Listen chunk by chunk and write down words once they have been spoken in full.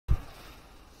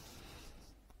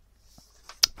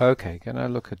Okay, gonna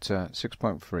look at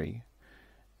 6.3.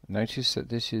 Notice that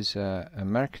this is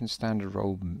American Standard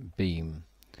Roll beam,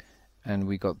 and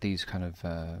we got these kind of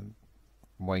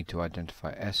way to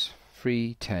identify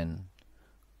S310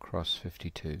 cross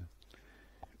 52.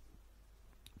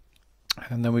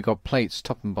 And then we got plates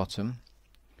top and bottom,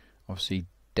 obviously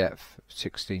depth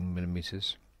 16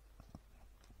 millimeters,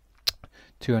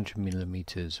 200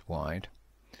 millimeters wide,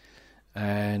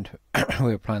 and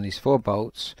we're applying these 4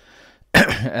 bolts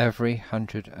every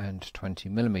 120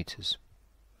 millimeters.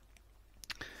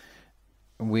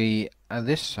 At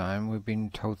this time we've been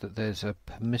told that there's a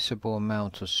permissible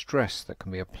amount of stress that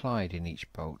can be applied in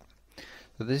each bolt.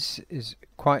 So this is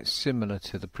quite similar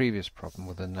to the previous problem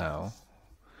with the nail.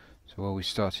 So where we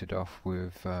started off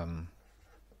with the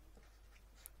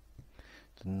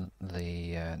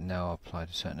nail applied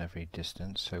a certain every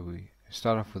distance. So we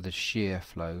start off with the shear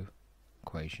flow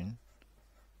equation.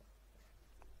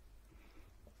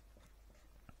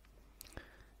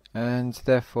 And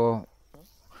therefore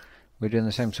we're doing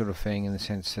the same sort of thing in the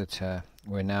sense that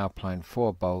we're now applying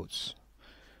 4 bolts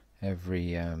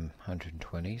every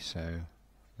 120, so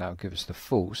that will give us the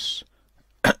force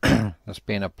that's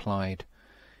being applied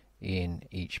in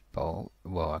each bolt,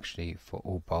 well actually for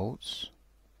all bolts.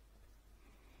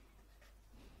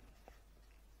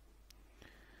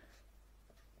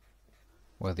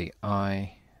 Where the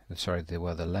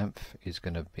where the length is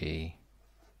going to be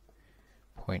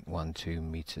 0.12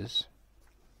 meters.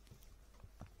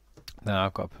 Now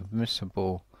I've got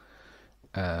permissible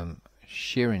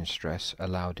shearing stress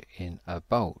allowed in a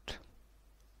bolt,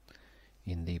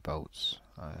 in the bolts.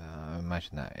 I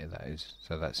imagine that is,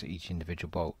 so that's each individual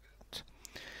bolt.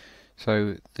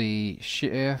 So the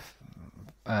shear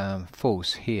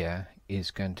force here is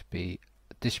going to be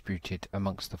distributed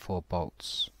amongst the 4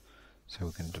 bolts. So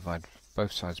we're going to divide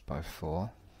both sides by 4.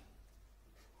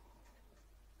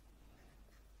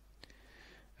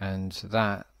 And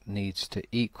that needs to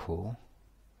equal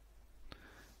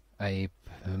a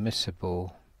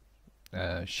permissible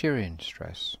shearing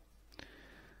stress.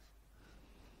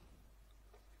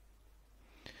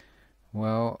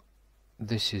 Well,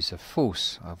 this is a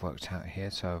force I've worked out here,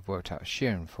 so I've worked out a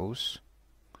shearing force.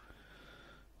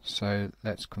 So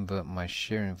let's convert my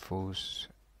shearing force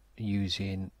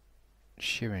using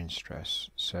shearing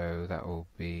stress. So that will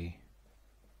be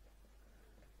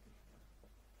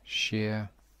shear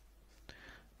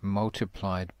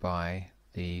multiplied by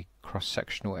the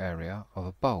cross-sectional area of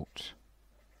a bolt.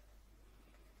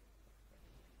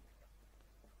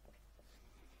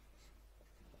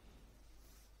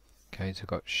 Okay, so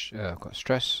I've got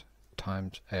stress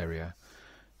times area,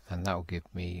 and that will give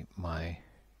me my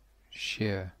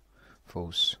shear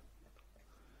force.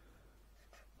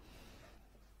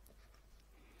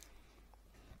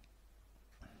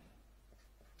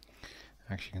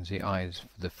 Actually, you can see I's,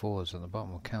 the 4's on the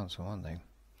bottom will cancel, aren't they?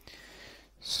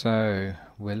 So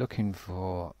we're looking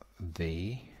for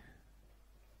V.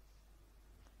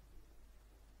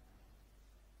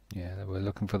 Yeah, we're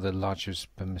looking for the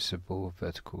largest permissible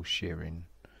vertical shearing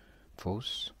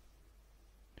force.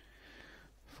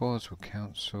 4's will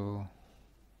cancel.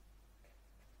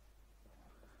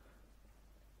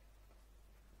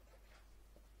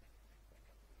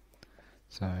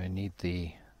 So I need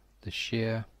the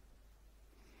shear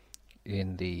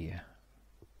in the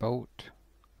bolt,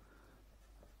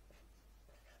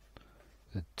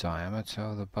 the diameter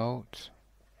of the bolt,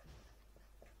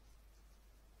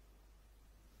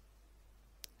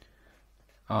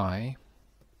 I,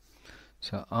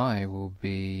 so I will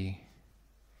be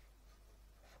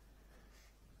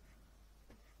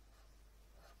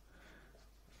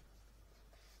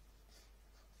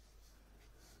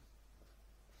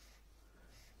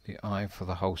the I for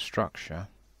the whole structure.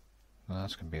 Well,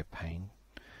 that's going to be a pain.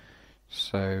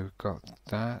 So got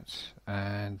that,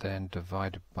 and then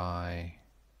divided by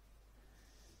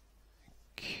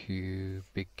Q,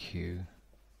 big Q,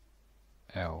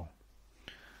 L.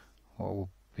 What will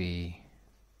be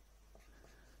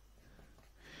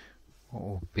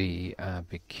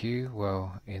big Q?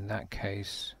 Well, in that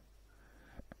case,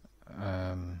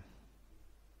 what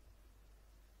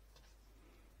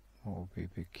will be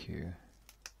big Q?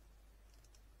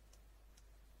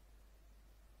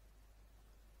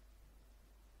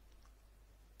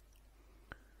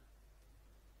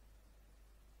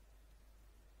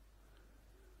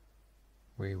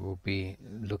 We will be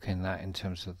looking at in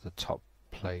terms of the top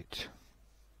plate.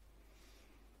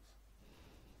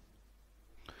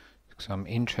 So I'm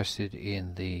interested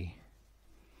in the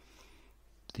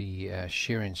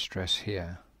shearing stress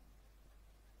here.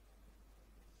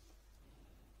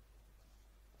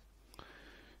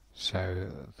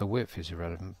 So the width is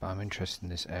irrelevant, but I'm interested in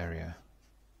this area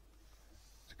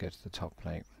to get to the top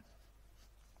plate.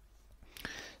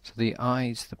 So the I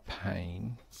is the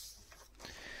pane.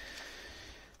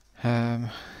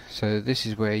 So this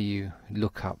is where you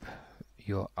look up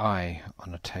your I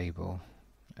on a table.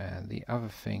 And the other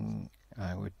thing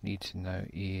I would need to know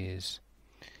is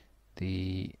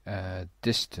the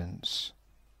distance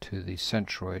to the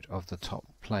centroid of the top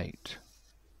plate.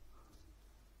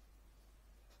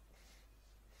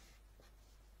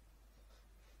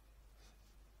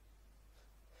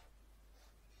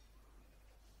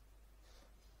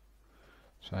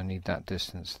 So I need that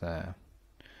distance there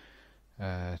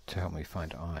to help me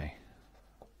find I.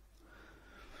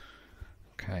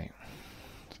 Okay,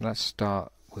 so let's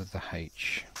start with the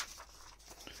H.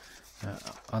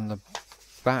 On the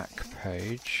back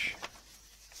page,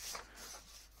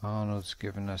 Arnold's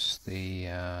given us the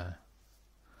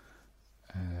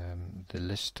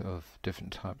list of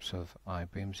different types of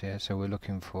I-beams here. So we're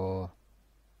looking for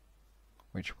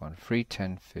which one?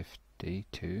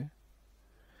 310/52.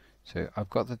 So I've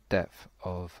got the depth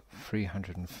of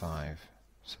 305.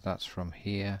 So that's from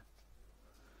here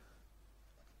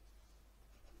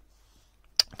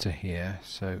to here.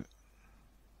 So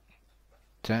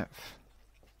depth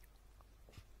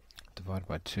divided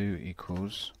by 2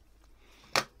 equals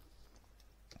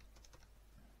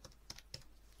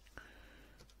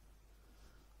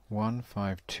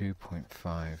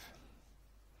 152.5.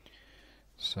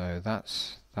 So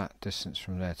that's that distance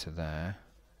from there to there.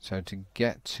 So to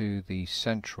get to the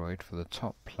centroid for the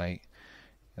top plate,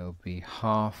 it'll be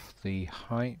half the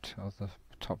height of the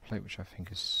top plate, which I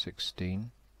think is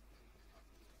 16.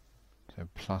 So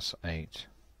plus 8.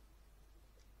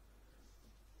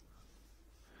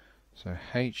 So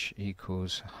H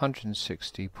equals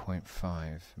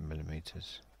 160.5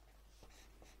 millimeters.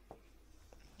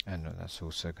 And that's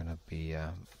also going to be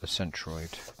the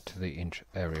centroid to the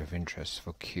area of interest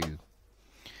for Q.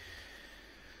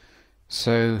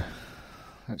 So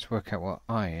let's work out what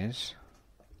I is.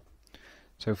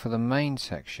 So for the main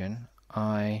section,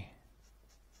 I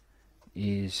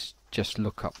is just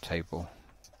lookup table.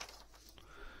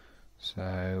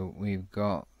 So we've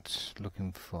got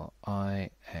looking for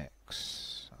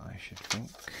IX, I should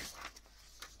think.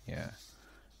 Yeah,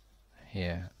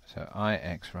 here. So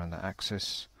IX around the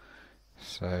axis.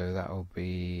 So that will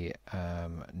be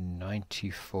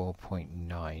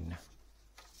 94.9.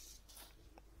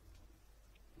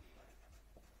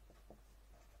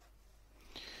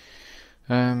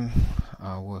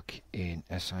 I'll work in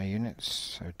SI units,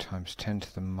 so times 10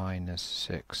 to the minus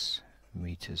 6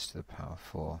 meters to the power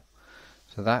 4.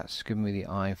 So that's given me the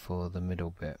I for the middle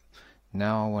bit.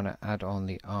 Now I want to add on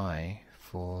the I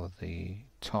for the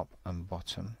top and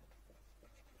bottom.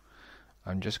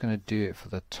 I'm just going to do it for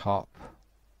the top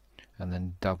and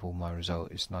then double my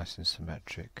result. It's nice and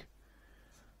symmetric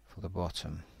for the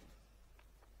bottom.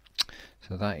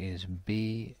 So that is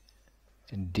B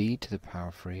and D to the power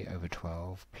 3 over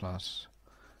 12 plus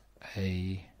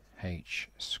AH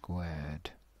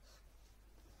squared.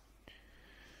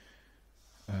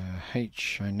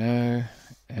 H I know,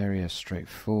 area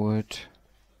straightforward.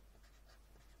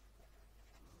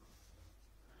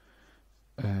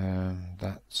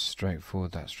 That's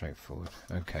straightforward, that's straightforward.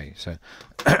 Okay, so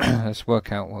let's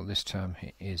work out what this term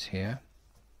is here.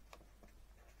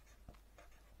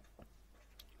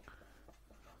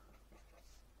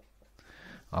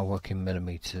 I'll work in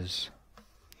millimeters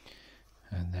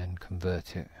and then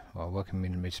convert it. Well, I'll work in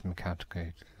millimeters from a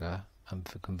calculator and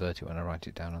convert it when I write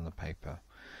it down on the paper.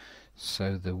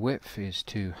 So the width is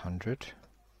 200.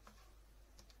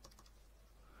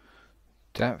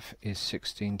 Depth is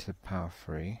 16 to the power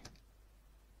 3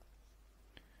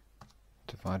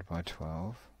 divided by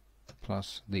 12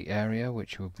 plus the area,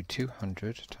 which will be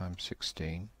 200 times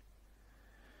 16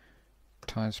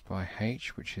 times by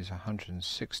H, which is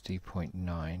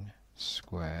 160.9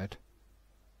 squared.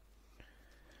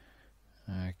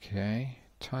 Okay,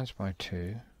 times by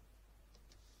 2.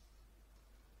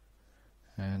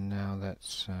 And now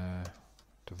that's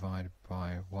divided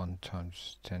by 1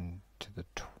 times 10 to the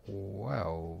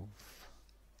 12.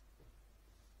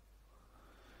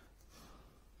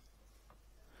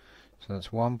 So that's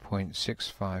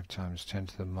 1.65 times 10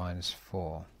 to the minus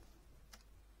 4.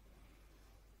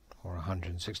 Or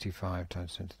 165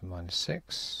 times 10 to the minus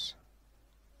 6.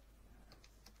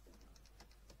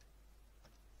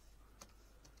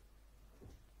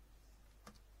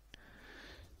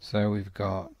 So we've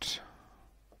got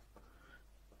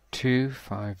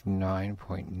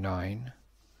 259.9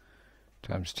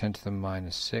 times 10 to the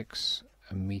minus 6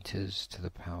 meters to the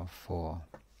power 4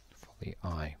 for the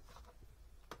I.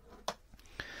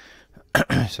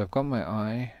 So I've got my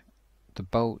eye, the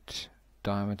bolt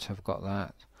diameter, I've got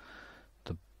that,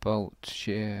 the bolt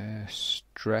shear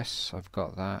stress, I've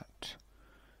got that,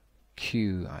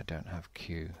 Q, I don't have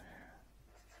Q.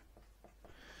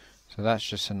 So that's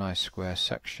just a nice square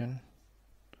section.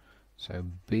 So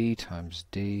B times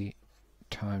D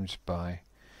times by,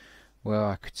 well,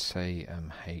 I could say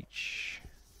H,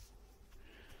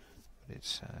 but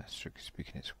it's strictly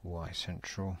speaking it's Y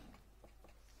central.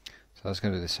 So that's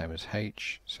going to be the same as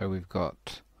H. So we've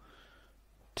got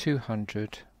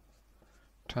 200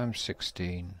 times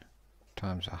 16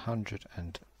 times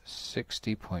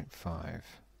 160.5,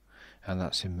 and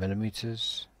that's in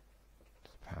millimeters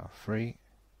to the power 3.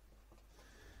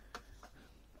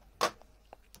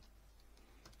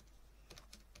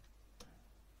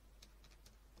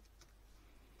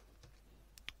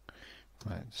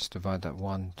 Right, let's divide that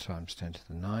 1 times 10 to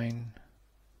the 9.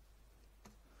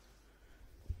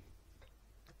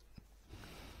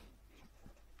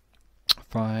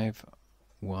 Five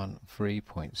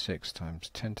 113.6 times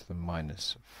 10 to the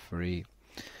minus 3,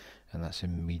 and that's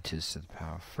in meters to the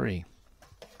power 3.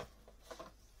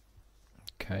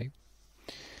 Okay,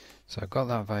 so I've got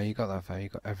that value, got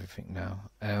everything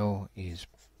now. L is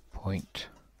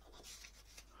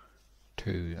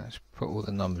 0.2. Let's put all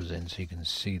the numbers in so you can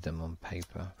see them on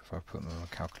paper before I put them on a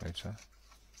calculator.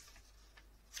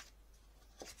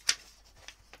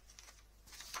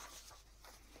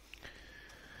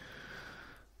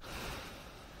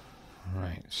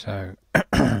 Right, so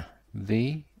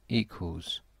V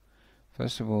equals,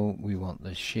 first of all we want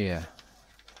the shear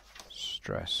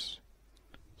stress,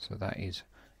 so that is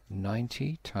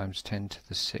 90 times 10 to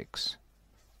the 6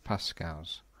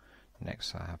 pascals.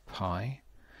 Next I have pi,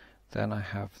 then I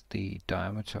have the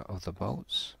diameter of the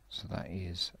bolts, so that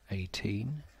is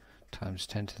 18 times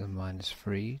 10 to the minus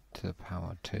 3 to the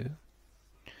power 2.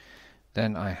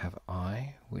 Then I have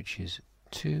I, which is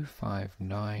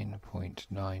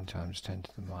 259.9 times 10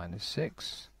 to the minus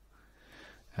 6,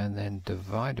 and then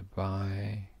divided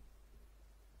by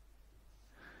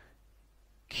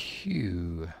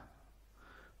Q,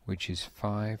 which is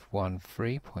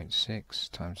 513.6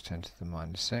 times 10 to the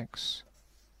minus 6,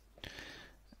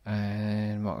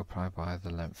 and multiplied by the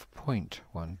length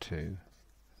 0.12.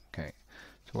 Okay,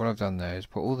 so what I've done there is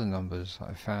put all the numbers that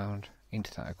I found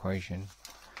into that equation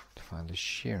to find the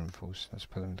shear force. Let's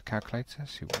put them in the calculator,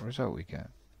 see what result we get.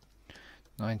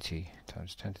 90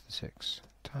 times 10 to the 6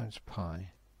 times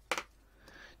pi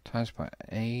times by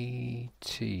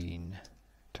 18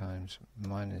 times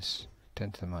minus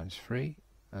 10 to the minus 3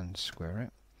 and square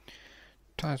it,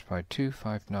 times by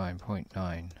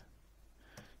 259.9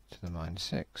 to the minus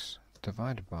 6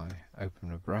 divided by, open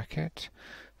a bracket,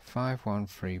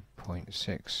 513.6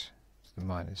 to the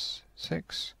minus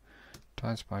 6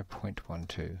 times by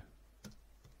 0.12.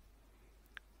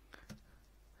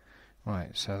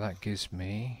 Right, so that gives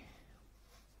me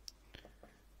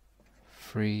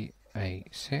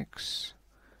 386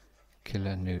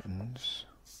 kilonewtons.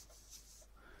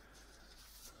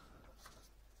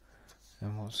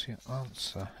 And what's the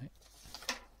answer?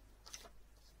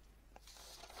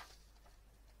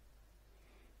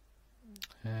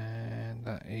 And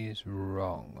that is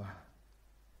wrong.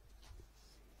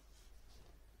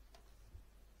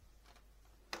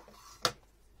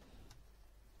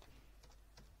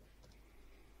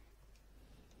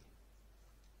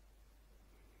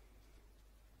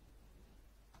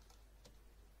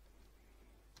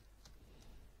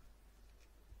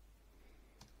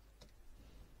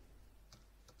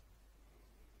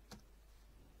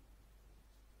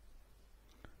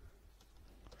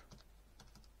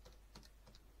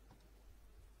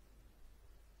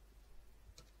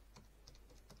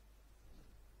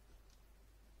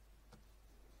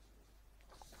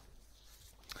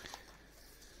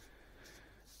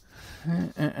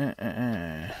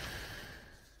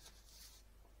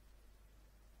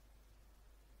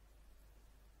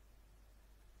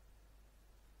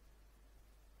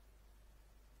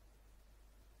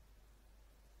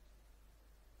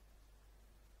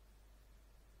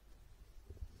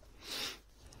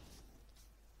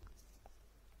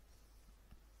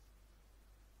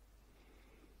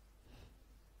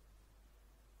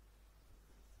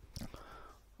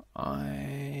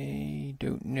 I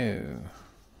don't know.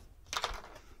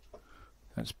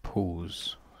 Let's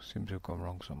pause. Seems to have gone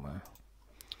wrong somewhere.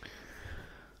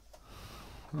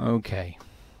 Okay.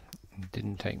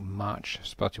 Didn't take much.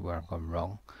 Spotted where I've gone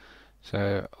wrong.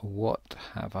 So what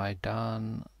have I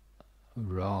done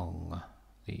wrong?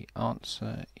 The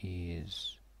answer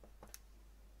is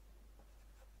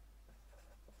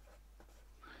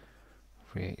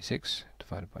 386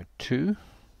 divided by 2.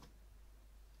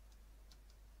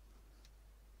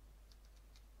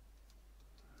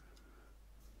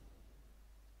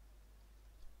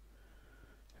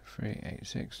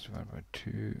 386 divided by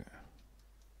 2,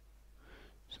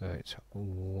 so it's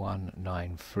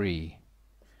 193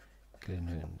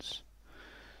 kilonewtons.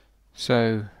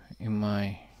 So in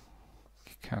my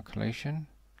calculation,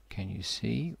 can you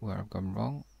see where I've gone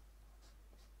wrong?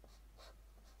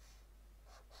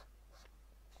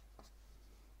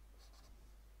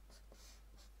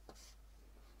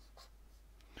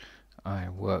 I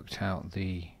worked out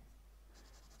the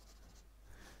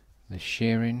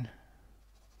shearing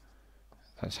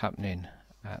that's happening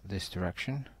at this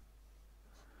direction,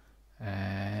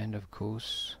 and of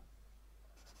course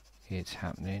it's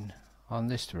happening on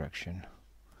this direction.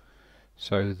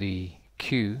 So the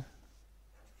Q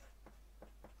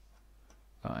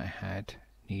that I had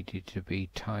needed to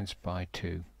be times by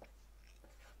 2.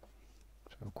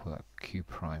 So we'll call that Q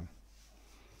prime.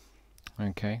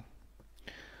 Okay.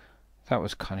 That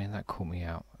was cunning, that caught me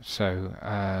out. So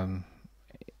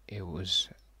it was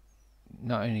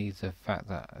not only the fact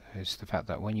that it's the fact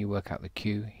that when you work out the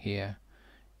Q here,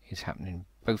 it's happening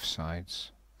both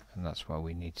sides, and that's why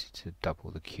we needed to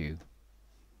double the Q.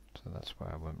 So that's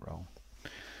where I went wrong.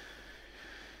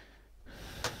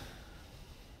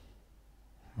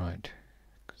 Right,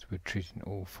 because we're treating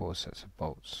all 4 sets of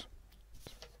bolts.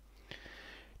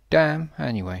 Damn.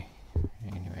 Anyway,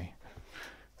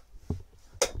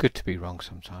 good to be wrong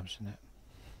sometimes, isn't it?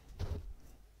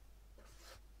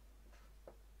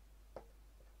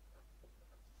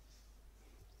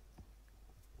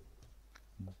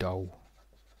 Dull.